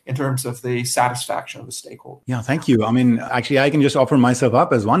also in terms of the satisfaction of the stakeholder. Yeah, thank you. I mean, actually, I can just offer myself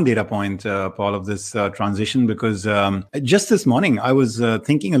up as one data point, Paul, of this transition, because just this morning, I was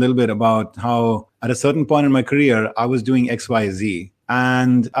thinking a little bit about how at a certain point in my career, I was doing X, Y, Z.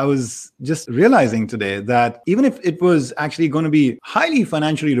 And I was just realizing today that even if it was actually going to be highly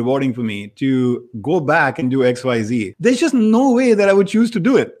financially rewarding for me to go back and do X, Y, Z, there's just no way that I would choose to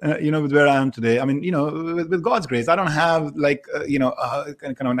do it, with where I am today. I mean, with God's grace, I don't have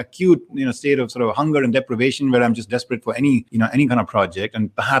kind of an acute, state of sort of hunger and deprivation where I'm just desperate for any kind of project.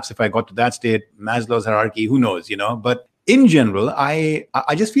 And perhaps if I got to that state, Maslow's hierarchy, who knows, but in general, I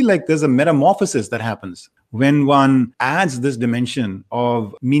just feel like there's a metamorphosis that happens when one adds this dimension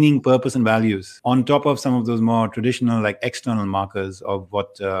of meaning, purpose, and values on top of some of those more traditional, like external markers of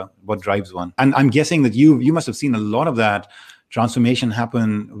what drives one. And I'm guessing that you must have seen a lot of that transformation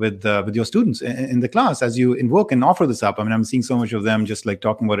happen with your students in the class as you invoke and offer this up. I mean, I'm seeing so much of them just like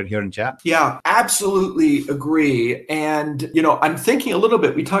talking about it here in chat. Yeah, absolutely agree. And, I'm thinking a little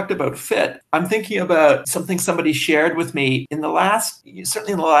bit, we talked about fit. I'm thinking about something somebody shared with me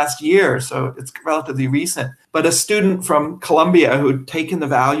certainly in the last year, so it's relatively recent, but a student from Columbia who'd taken the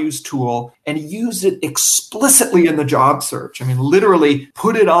values tool and used it explicitly in the job search. I mean, literally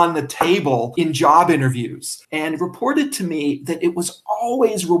put it on the table in job interviews and reported to me that it was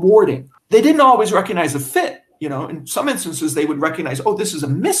always rewarding. They didn't always recognize a fit. In some instances, they would recognize, oh, this is a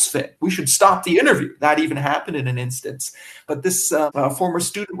misfit. We should stop the interview. That even happened in an instance. But this former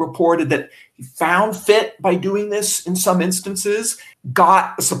student reported that he found fit by doing this in some instances,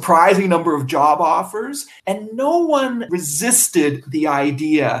 got a surprising number of job offers, and no one resisted the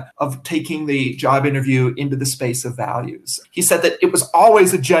idea of taking the job interview into the space of values. He said that it was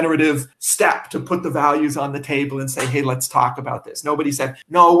always a generative step to put the values on the table and say, hey, let's talk about this. Nobody said,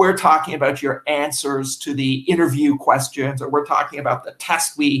 no, we're talking about your answers to the interview questions, or we're talking about the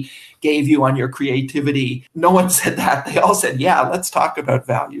test we gave you on your creativity. No one said that. They all said, yeah, let's talk about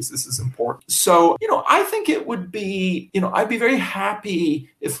values. This is important. So, I think it would be, I'd be very happy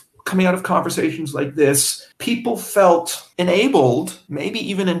if coming out of conversations like this, people felt enabled, maybe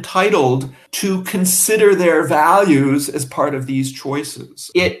even entitled, to consider their values as part of these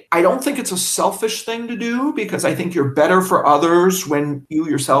choices. I don't think it's a selfish thing to do, because I think you're better for others when you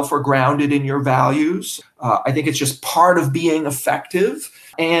yourself are grounded in your values. I think it's just part of being effective.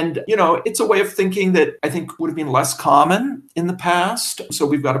 And, it's a way of thinking that I think would have been less common in the past. So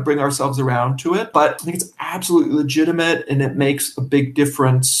we've got to bring ourselves around to it. But I think it's absolutely legitimate, and it makes a big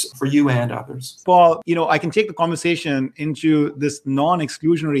difference for you and others. Paul, I can take the conversation into this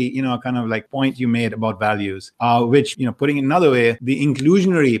non-exclusionary, kind of like point you made about values, which, putting it another way, the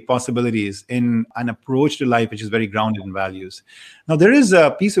inclusionary possibilities in an approach to life, which is very grounded in values. Now, there is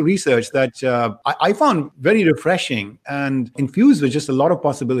a piece of research that I found very refreshing and infused with just a lot of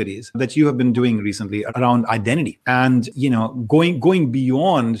possibilities that you have been doing recently around identity and, going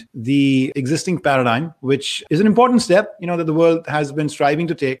beyond the existing paradigm, which is an important step, that the world has been striving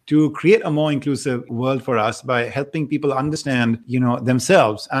to take to create a more inclusive world for us by helping people understand,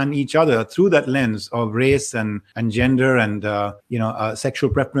 themselves and each other through that lens of race and gender and, sexual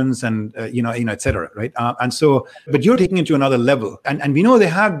preference and, et cetera, right? But you're taking it to another level. And we know there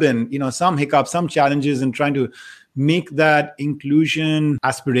have been, some hiccups, some challenges in trying to make that inclusion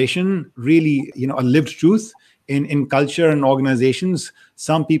aspiration really, a lived truth in culture and organizations.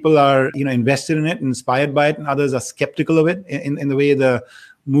 Some people are, invested in it, inspired by it, and others are skeptical of it in the way the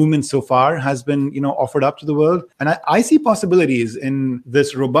movement so far has been, offered up to the world. And I see possibilities in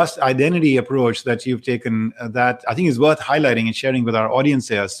this robust identity approach that you've taken that I think is worth highlighting and sharing with our audience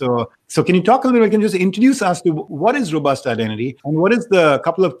here. So can you talk a little bit, can you just introduce us to what is robust identity and what is the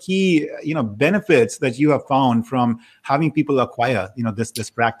couple of key, benefits that you have found from having people acquire, this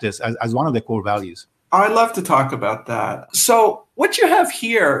practice as one of their core values? I'd love to talk about that. So what you have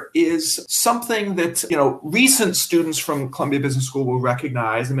here is something that, recent students from Columbia Business School will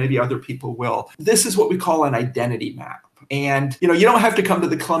recognize, and maybe other people will. This is what we call an identity map. And, you don't have to come to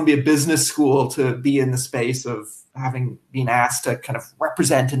the Columbia Business School to be in the space of having been asked to kind of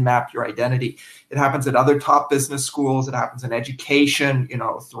represent and map your identity. It happens at other top business schools. It happens in education,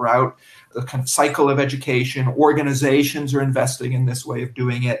 throughout the kind of cycle of education. Organizations are investing in this way of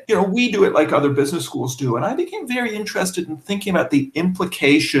doing it. We do it like other business schools do. And I became very interested in thinking about the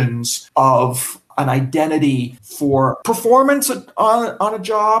implications of an identity for performance on a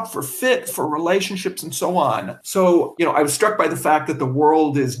job, for fit, for relationships, and so on. So, I was struck by the fact that the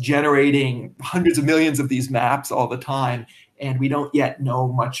world is generating hundreds of millions of these maps all the time, and we don't yet know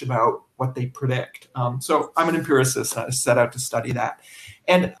much about what they predict. So I'm an empiricist, and I set out to study that.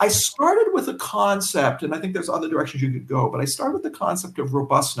 And I started with a concept, and I think there's other directions you could go, but I started with the concept of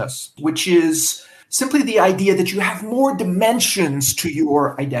robustness, which is simply the idea that you have more dimensions to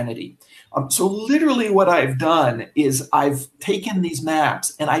your identity. So literally what I've done is I've taken these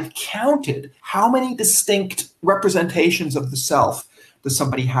maps and I've counted how many distinct representations of the self does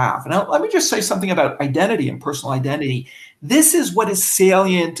somebody have. Now, let me just say something about identity and personal identity. This is what is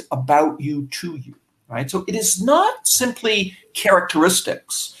salient about you to you, right? So it is not simply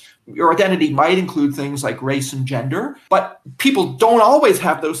characteristics. Your identity might include things like race and gender, but people don't always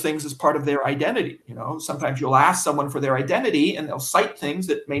have those things as part of their identity. Sometimes you'll ask someone for their identity and they'll cite things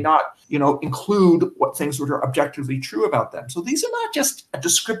that may not, include what things that are objectively true about them. So these are not just a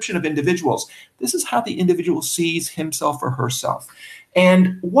description of individuals. This is how the individual sees himself or herself.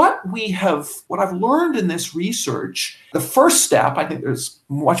 And what I've learned in this research, the first step, I think there's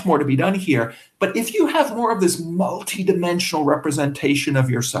much more to be done here, but if you have more of this multidimensional representation of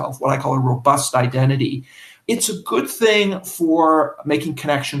yourself, what I call a robust identity, it's a good thing for making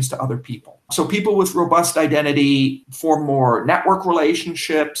connections to other people. So people with robust identity form more network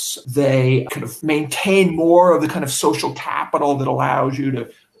relationships. They kind of maintain more of the kind of social capital that allows you to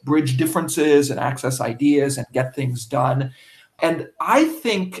bridge differences and access ideas and get things done. And I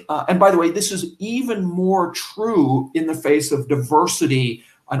think, and by the way, this is even more true in the face of diversity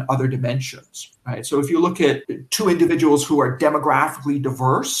on other dimensions, right? So if you look at two individuals who are demographically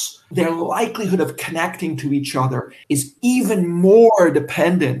diverse, their likelihood of connecting to each other is even more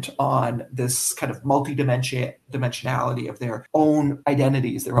dependent on this kind of multidimensionality of their own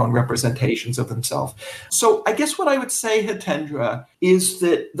identities, their own representations of themselves. So I guess what I would say, Hitendra, is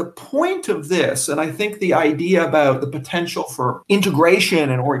that the point of this, and I think the idea about the potential for integration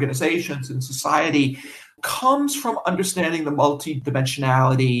in organizations and society comes from understanding the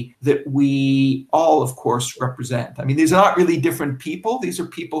multidimensionality that we all, of course, represent. I mean, these are not really different people. These are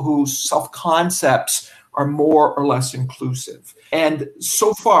people whose self-concepts are more or less inclusive. And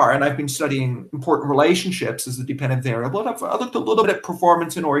so far, and I've been studying important relationships as a dependent variable, and I've looked a little bit at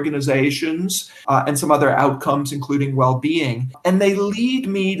performance in organizations and some other outcomes, including well-being. And they lead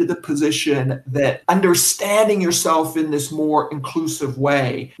me to the position that understanding yourself in this more inclusive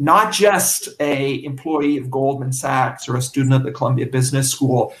way, not just an employee of Goldman Sachs or a student at the Columbia Business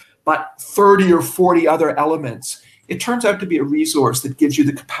School, but 30 or 40 other elements, it turns out to be a resource that gives you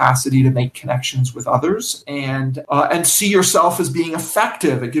the capacity to make connections with others and see yourself as being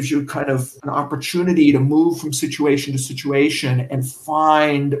effective. It gives you kind of an opportunity to move from situation to situation and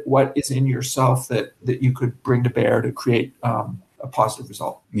find what is in yourself that you could bring to bear to create a positive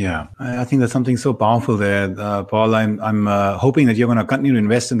result. Yeah, I think there's something so powerful there, Paul. I'm hoping that you're going to continue to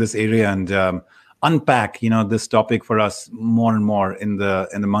invest in this area and unpack, this topic for us more and more in the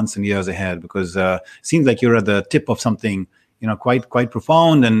months and years ahead, because it seems like you're at the tip of something, quite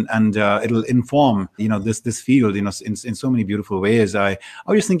profound, and it'll inform, this field, in so many beautiful ways. I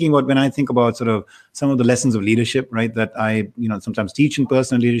was just thinking about when I think about sort of some of the lessons of leadership, right, that I, sometimes teach in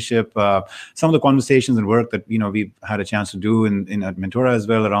personal leadership, some of the conversations and work that, we've had a chance to do in at Mentora as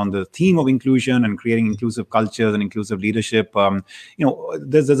well around the theme of inclusion and creating inclusive cultures and inclusive leadership.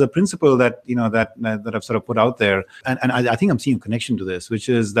 There's a principle that, that I've sort of put out there, and I think I'm seeing a connection to this, which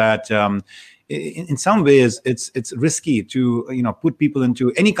is that, in some ways, it's risky to put people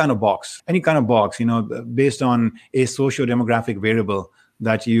into any kind of box, based on a socio-demographic variable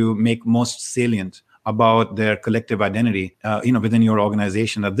that you make most salient about their collective identity, within your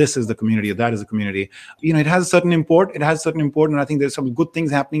organization, that this is the community, or that is the community. It has certain import. And I think there's some good things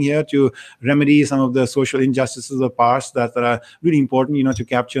happening here to remedy some of the social injustices of the past that are really important, to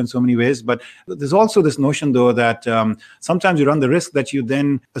capture in so many ways. But there's also this notion, though, that sometimes you run the risk that you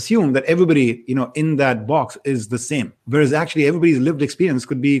then assume that everybody, in that box is the same, whereas actually everybody's lived experience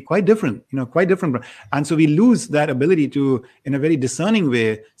could be quite different, And so we lose that ability to, in a very discerning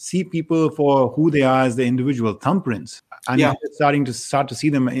way, see people for who they are as the individual thumbprints, and starting to see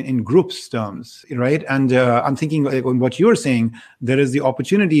them in groups terms, right? And I'm thinking, like, on what you're saying, there is the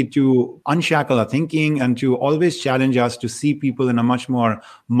opportunity to unshackle our thinking and to always challenge us to see people in a much more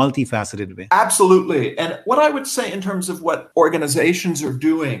multifaceted way. Absolutely. And what I would say in terms of what organizations are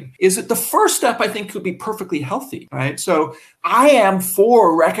doing is that the first step, I think, could be perfectly healthy, right? So I am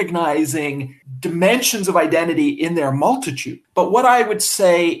for recognizing dimensions of identity in their multitude. But what I would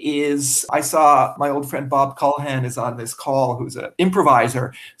say is, I saw my old friend Bob Callahan is on this call, who's an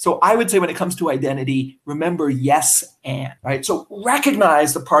improviser. So I would say, when it comes to identity, remember yes and, right? So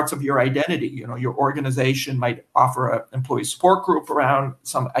recognize the parts of your identity. Your organization might offer an employee support group around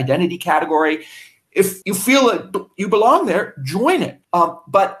some identity category. If you feel that you belong there, join it.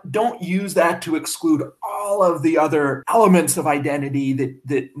 But don't use that to exclude all of the other elements of identity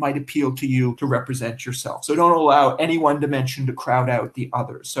that might appeal to you to represent yourself. So don't allow any one dimension to crowd out the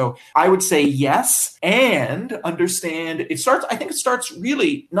others. So I would say yes, and understand I think it starts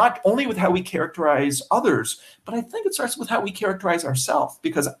really not only with how we characterize others, but I think it starts with how we characterize ourselves,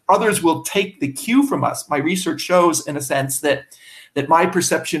 because others will take the cue from us. My research shows, in a sense, that my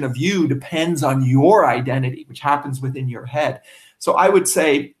perception of you depends on your identity, which happens within your head. So I would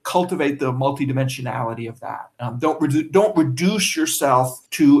say cultivate the multidimensionality of that. Don't reduce yourself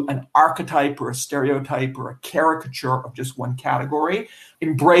to an archetype or a stereotype or a caricature of just one category.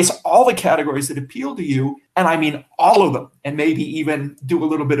 Embrace all the categories that appeal to you, and I mean all of them, and maybe even do a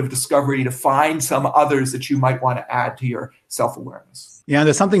little bit of discovery to find some others that you might want to add to your self-awareness. Yeah,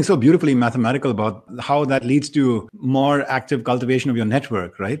 there's something so beautifully mathematical about how that leads to more active cultivation of your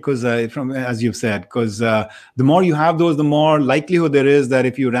network, right? Because as you've said, the more you have those, the more likelihood there is that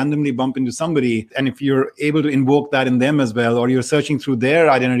if you randomly bump into somebody, and if you're able to invoke that in them as well, or you're searching through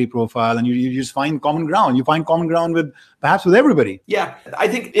their identity profile, and you just find common ground. You find common ground with everybody. Yeah, I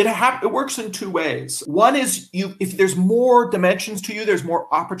think it works in two ways. One is, if there's more dimensions to you, there's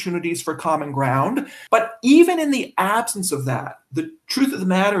more opportunities for common ground. But even in the absence of that, the truth of the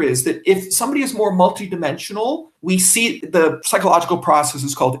matter is that if somebody is more multidimensional, we see the psychological process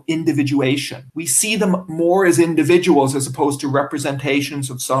is called individuation. We see them more as individuals as opposed to representations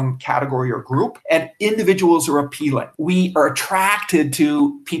of some category or group, and individuals are appealing. We are attracted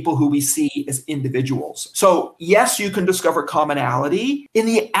to people who we see as individuals. So yes, you can discover commonality. In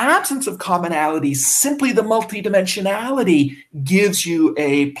the absence of commonality, simply the multidimensionality gives you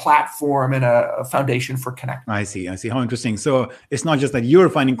a platform and a foundation for connecting. I see. How interesting. So it's not just that you're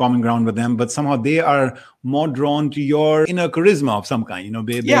finding common ground with them, but somehow they are more drawn to your inner charisma of some kind. You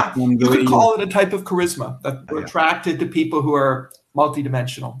could call it a type of charisma, that we're attracted to people who are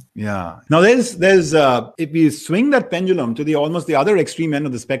multidimensional. Yeah. Now there's if we swing that pendulum to the almost the other extreme end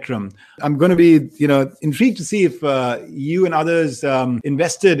of the spectrum, I'm going to be intrigued to see if you and others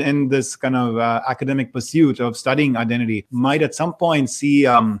invested in this kind of academic pursuit of studying identity might at some point see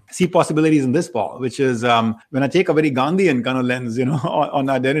possibilities in this, Paul, which is when I take a very Gandhian kind of lens, on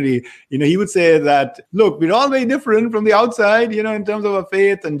identity, he would say that, look, we're all very different from the outside, in terms of our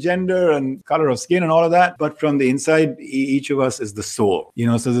faith and gender and color of skin and all of that, but from the inside, each of us is the soul.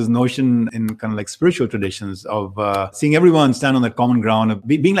 So this notion in kind of like spiritual traditions of seeing everyone stand on that common ground of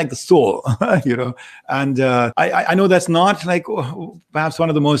being like the soul, and I know that's not like perhaps one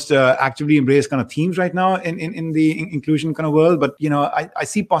of the most actively embraced kind of themes right now in the inclusion kind of world, but I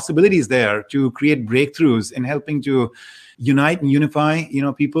see possibilities there to create breakthroughs in helping to unite and unify,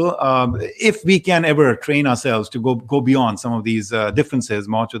 people, if we can ever train ourselves to go beyond some of these differences,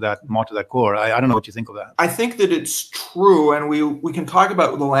 more to that core. I don't know what you think of that. I think that it's true, and we can talk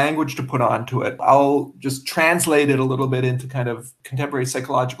about the language to put onto it. I'll just translate it a little bit into kind of contemporary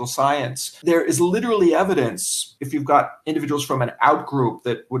psychological science. There is literally evidence, if you've got individuals from an out group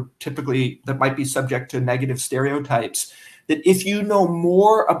that might be subject to negative stereotypes, that if you know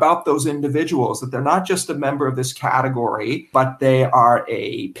more about those individuals, that they're not just a member of this category, but they are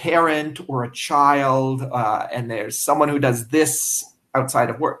a parent or a child, and there's someone who does this outside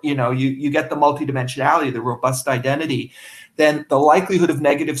of work, you get the multidimensionality, the robust identity, then the likelihood of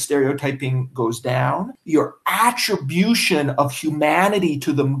negative stereotyping goes down. Your attribution of humanity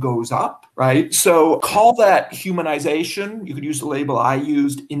to them goes up, right? So call that humanization. You could use the label I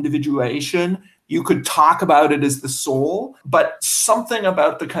used, individuation. You could talk about it as the soul, but something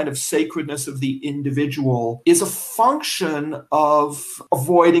about the kind of sacredness of the individual is a function of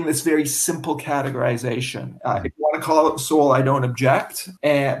avoiding this very simple categorization. If you want to call it the soul, I don't object,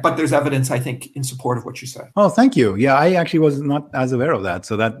 but there's evidence, I think, in support of what you said. Oh, thank you. Yeah, I actually was not as aware of that.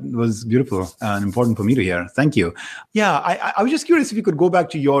 So that was beautiful and important for me to hear. Thank you. Yeah, I was just curious if you could go back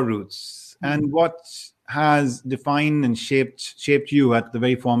to your roots and what has defined and shaped you at the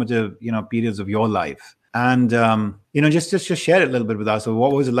very formative, periods of your life. And, just share it a little bit with us. So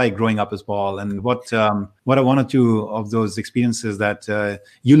what was it like growing up as Paul, and what are one or two of those experiences that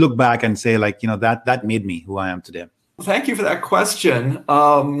you look back and say, like, that made me who I am today? Thank you for that question.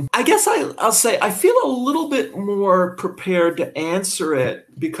 I guess I'll say I feel a little bit more prepared to answer it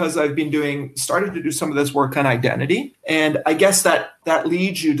because I've been started to do some of this work on identity. And I guess that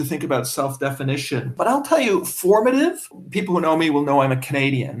leads you to think about self-definition. But I'll tell you, formative, people who know me will know I'm a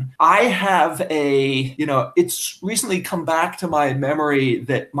Canadian. I have it's recently come back to my memory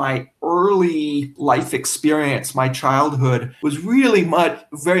that my early life experience, my childhood, was really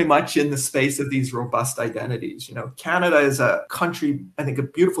very much in the space of these robust identities. Canada is a country, I think a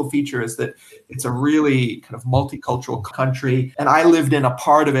beautiful feature is that it's a really kind of multicultural country. And I lived in a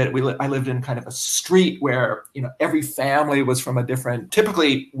part of it. I lived in kind of a street where, every family was from a different,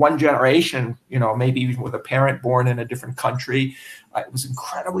 typically one generation, maybe even with a parent born in a different country. It was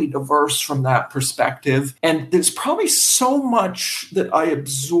incredibly diverse from that perspective. And there's probably so much that I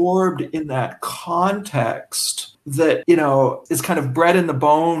absorbed in that context that, is kind of bred in the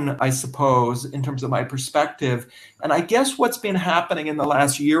bone, I suppose, in terms of my perspective. And I guess what's been happening in the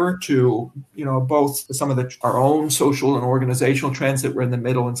last year or two, both some of our own social and organizational trends that were in the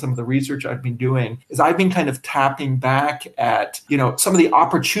middle and some of the research I've been doing, is I've been kind of tapping back at, some of the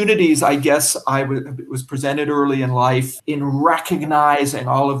opportunities I guess I was presented early in life in recognizing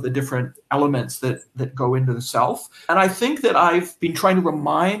all of the different elements that go into the self. And I think that I've been trying to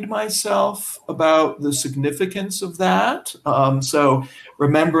remind myself about the significance of that. So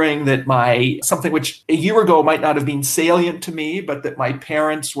remembering that something which a year ago might not have been salient to me, but that my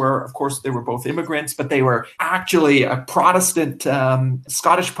parents were, of course, they were both immigrants, but they were actually a Protestant,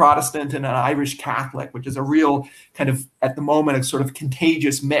 Scottish Protestant and an Irish Catholic, which is a real kind of, at the moment, a sort of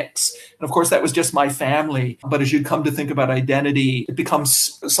contagious mix. And of course, that was just my family. But as you come to think about identity, it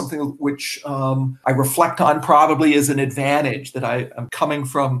becomes something which I reflect on probably as an advantage, that I'm coming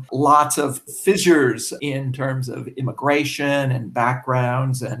from lots of fissures in terms of immigration and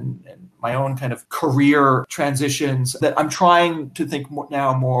backgrounds and my own kind of career transitions, that I'm trying to think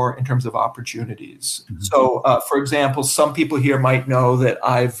now more in terms of opportunities. Mm-hmm. So, for example, some people here might know that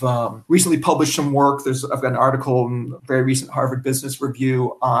I've recently published some work. I've got an article in a very recent Harvard Business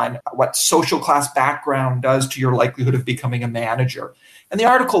Review on what social class background does to your likelihood of becoming a manager. And the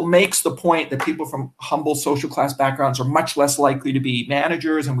article makes the point that people from humble social class backgrounds are much less likely to be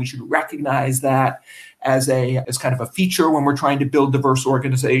managers, and we should recognize that as kind of a feature when we're trying to build diverse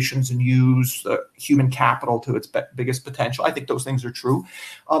organizations and use the human capital to its biggest potential. I think those things are true.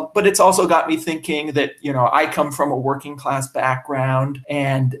 But it's also got me thinking that, I come from a working class background,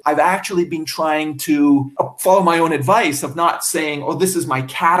 and I've actually been trying to follow my own advice of not saying, oh, this is my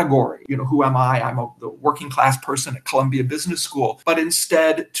category. Who am I? I'm the working class person at Columbia Business School. But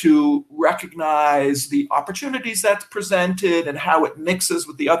instead to recognize the opportunities that's presented and how it mixes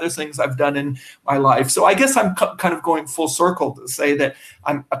with the other things I've done in my life. So I guess I'm kind of going full circle to say that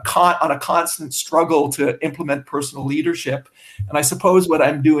I'm on a constant struggle to implement personal leadership. And I suppose what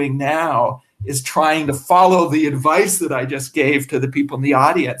I'm doing now is trying to follow the advice that I just gave to the people in the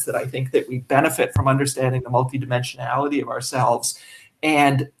audience, that I think that we benefit from understanding the multidimensionality of ourselves,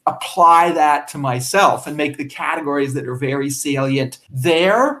 and apply that to myself and make the categories that are very salient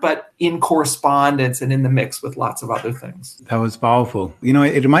there, but in correspondence and in the mix with lots of other things. That was powerful.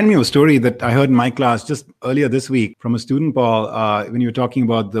 It reminded me of a story that I heard in my class just earlier this week from a student, Paul, when you were talking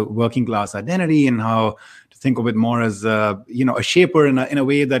about the working class identity and how to think of it more as, a shaper in a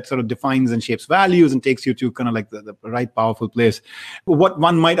way that sort of defines and shapes values and takes you to kind of like the right powerful place. What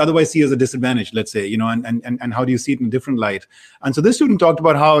one might otherwise see as a disadvantage, let's say, and how do you see it in a different light? And so this student talked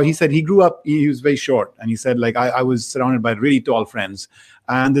about how he said he grew up, he was very short. And he said, like, I was surrounded by really tall friends.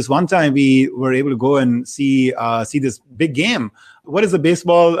 And this one time we were able to go and see this big game. What is the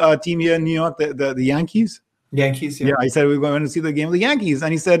baseball team here in New York? The Yankees? Yankees, yeah. Yeah, I said we were going to see the game of the Yankees.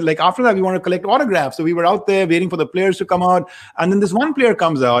 And he said, like, after that, we want to collect autographs. So we were out there waiting for the players to come out. And then this one player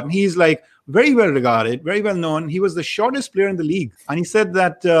comes out, and he's like very well regarded, very well known. He was the shortest player in the league. And he said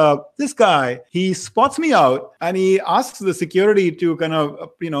that this guy, he spots me out and he asks the security to kind of,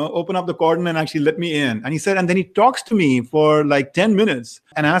 open up the cordon and actually let me in. And he said, and then he talks to me for like 10 minutes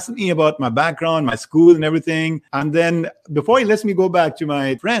and asks me about my background, my school and everything. And then before he lets me go back to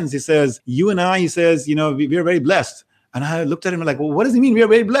my friends, he says, you and I, he says, we're very blessed. And I looked at him like, well, what does he mean? We are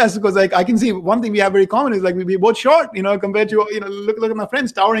very blessed, because like I can see one thing we have very common is like we're both short, compared to, look at my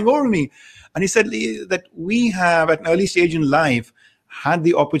friends towering over me. And he said that we have at an early stage in life had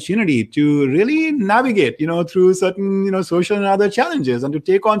the opportunity to really navigate, through certain, social and other challenges, and to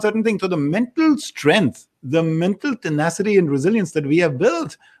take on certain things. So the mental strength, the mental tenacity and resilience that we have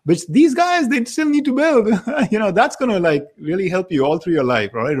built, which these guys, they still need to build, that's going to like really help you all through your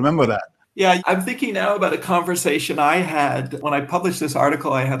life, right? Remember that. Yeah, I'm thinking now about a conversation I had when I published this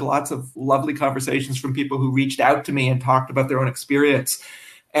article. I had lots of lovely conversations from people who reached out to me and talked about their own experience.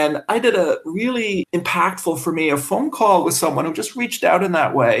 And I did a really impactful for me, a phone call with someone who just reached out in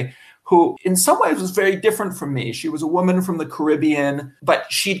that way, who in some ways was very different from me. She was a woman from the Caribbean, but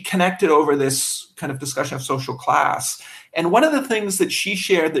she'd connected over this kind of discussion of social class. And one of the things that she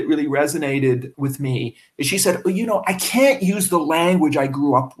shared that really resonated with me is she said, well, I can't use the language I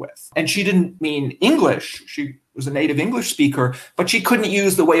grew up with. And she didn't mean English. She was a native English speaker, but she couldn't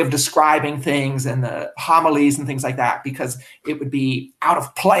use the way of describing things and the homilies and things like that because it would be out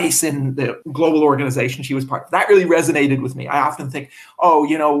of place in the global organization she was part of. That really resonated with me. I often think,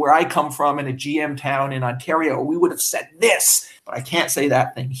 where I come from in a GM town in Ontario, we would have said this, but I can't say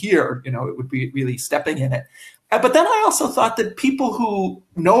that thing here. It would be really stepping in it. But then I also thought that people who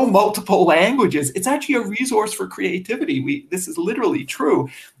know multiple languages, it's actually a resource for creativity. This is literally true.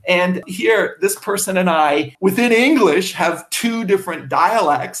 And here, this person and I, within English, have two different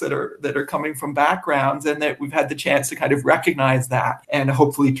dialects that are coming from backgrounds, and that we've had the chance to kind of recognize that and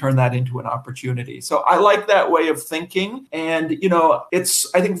hopefully turn that into an opportunity. So I like that way of thinking. And, it's,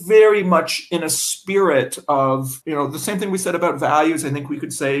 I think, very much in a spirit of, the same thing we said about values, I think we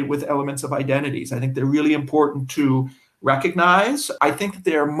could say with elements of identities. I think they're really important to recognize. I think that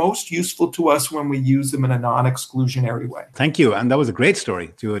they are most useful to us when we use them in a non-exclusionary way. Thank you. And that was a great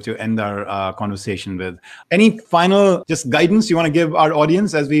story to end our conversation with. Any final just guidance you want to give our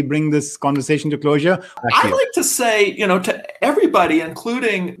audience as we bring this conversation to closure? I'd like to say, to everybody,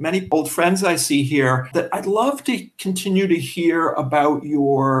 including many old friends I see here, that I'd love to continue to hear about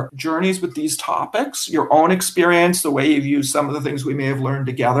your journeys with these topics, your own experience, the way you've used some of the things we may have learned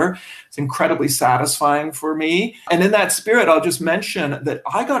together. It's incredibly satisfying for me. And in that spirit, I'll just mention that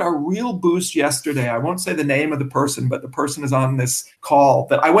I got a real boost yesterday. I won't say the name of the person, but the person is on this call.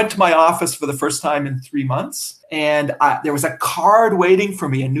 That I went to my office for the first time in 3 months. And there was a card waiting for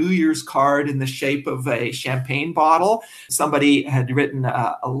me, a New Year's card in the shape of a champagne bottle. Somebody had written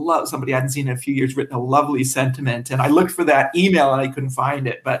somebody I hadn't seen in a few years, written a lovely sentiment. And I looked for that email and I couldn't find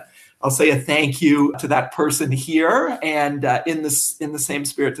it. But I'll say a thank you to that person here, and in the same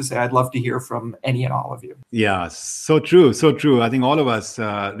spirit to say I'd love to hear from any and all of you. Yeah, so true, so true. I think all of us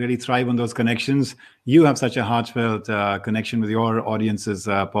really thrive on those connections. You have such a heartfelt connection with your audiences,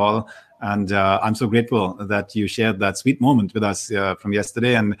 Paul. And I'm so grateful that you shared that sweet moment with us from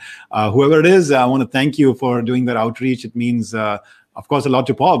yesterday. And whoever it is, I want to thank you for doing that outreach. It means, of course, a lot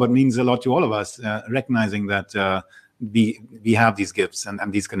to Paul, but means a lot to all of us, recognizing that we have these gifts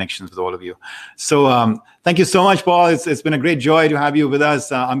and these connections with all of you. So thank you so much, Paul. It's been a great joy to have you with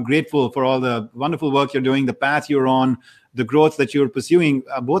us. I'm grateful for all the wonderful work you're doing, the path you're on, the growth that you're pursuing,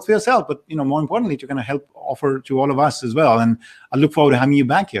 both for yourself, but more importantly, to kind of help offer to all of us as well. And I look forward to having you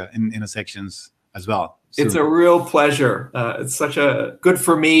back here in Intersections as well. Soon. It's a real pleasure. It's such a good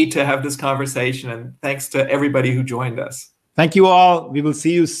for me to have this conversation, and thanks to everybody who joined us. Thank you all. We will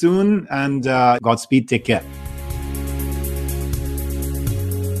see you soon, and Godspeed. Take care.